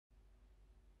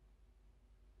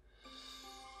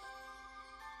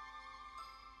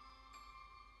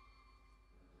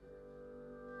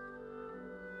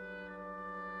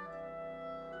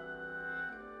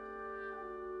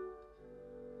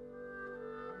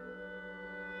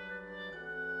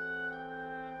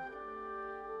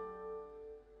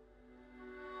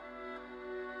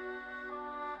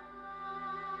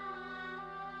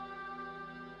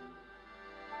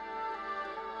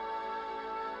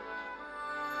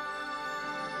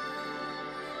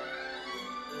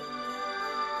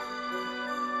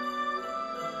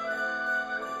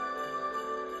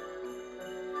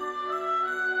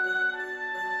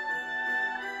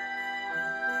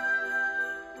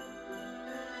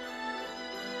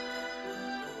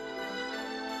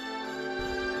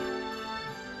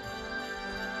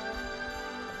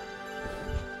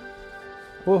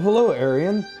Well, hello,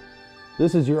 Arian.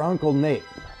 This is your Uncle Nate.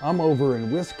 I'm over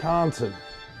in Wisconsin,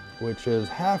 which is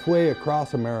halfway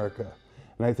across America.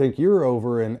 And I think you're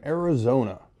over in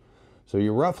Arizona. So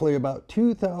you're roughly about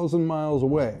 2,000 miles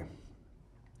away.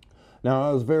 Now,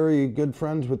 I was very good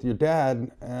friends with your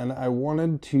dad, and I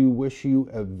wanted to wish you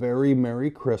a very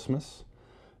Merry Christmas.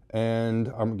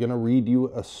 And I'm going to read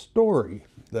you a story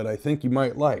that I think you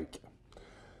might like.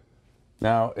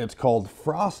 Now, it's called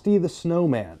Frosty the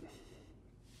Snowman.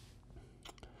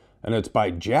 And it's by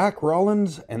Jack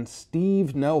Rollins and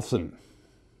Steve Nelson.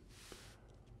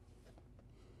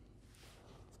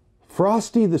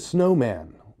 Frosty the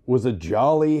Snowman was a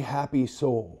jolly, happy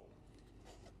soul,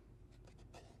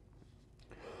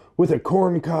 with a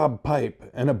corncob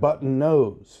pipe and a button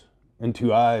nose and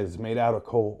two eyes made out of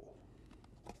coal.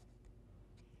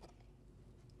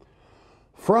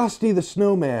 Frosty the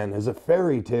Snowman is a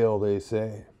fairy tale, they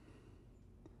say.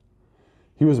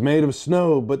 He was made of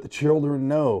snow, but the children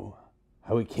know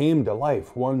how he came to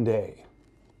life one day.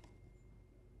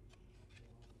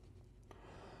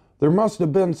 There must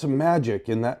have been some magic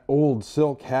in that old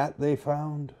silk hat they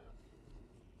found.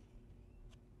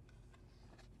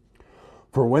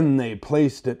 For when they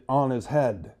placed it on his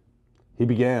head, he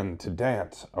began to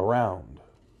dance around.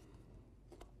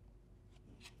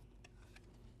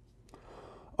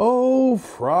 Oh,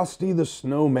 Frosty the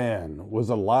Snowman was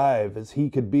alive as he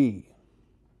could be.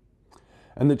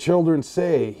 And the children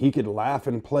say he could laugh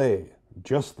and play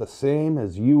just the same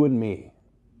as you and me.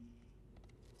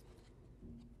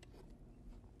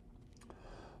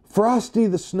 Frosty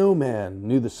the Snowman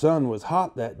knew the sun was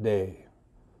hot that day,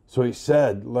 so he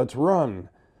said, "Let's run,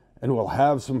 and we'll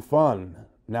have some fun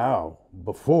now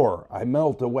before I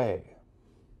melt away."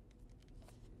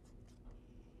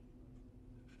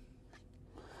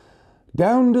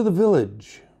 Down to the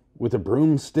village with a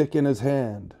broomstick in his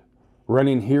hand,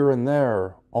 running here and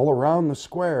there all around the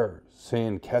square,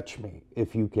 saying, "Catch me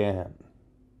if you can."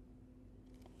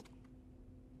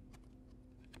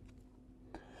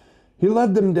 He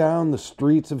led them down the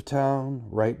streets of town,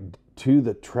 right to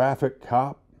the traffic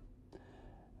cop,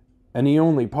 and he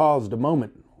only paused a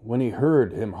moment when he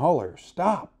heard him holler,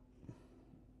 "Stop!"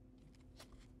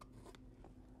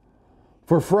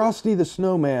 For Frosty the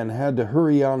Snowman had to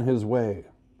hurry on his way.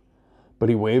 But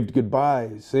he waved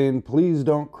goodbye, saying, "Please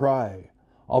don't cry.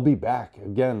 I'll be back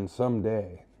again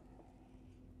someday."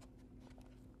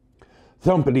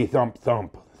 Thumpity thump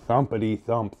thump, thumpity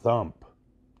thump thump.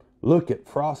 Look at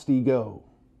Frosty go.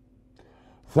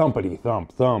 Thumpity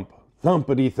thump thump,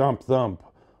 thumpity thump thump,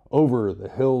 over the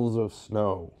hills of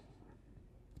snow.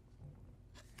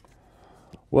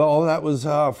 Well, that was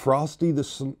Frosty the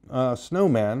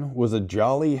Snowman was a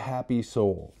jolly, happy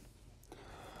soul.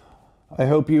 I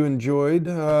hope you enjoyed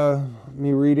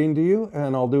me reading to you,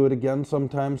 and I'll do it again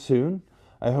sometime soon.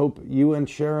 I hope you and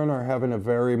Sharon are having a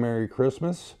very Merry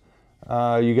Christmas.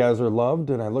 You guys are loved,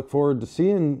 and I look forward to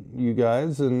seeing you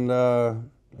guys in the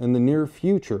near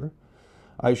future.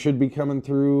 I should be coming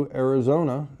through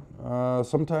Arizona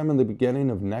sometime in the beginning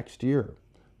of next year.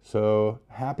 So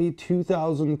happy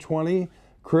 2020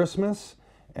 Christmas,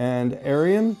 and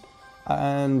Arian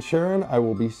and Sharon, I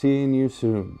will be seeing you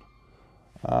soon.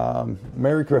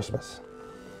 Merry Christmas.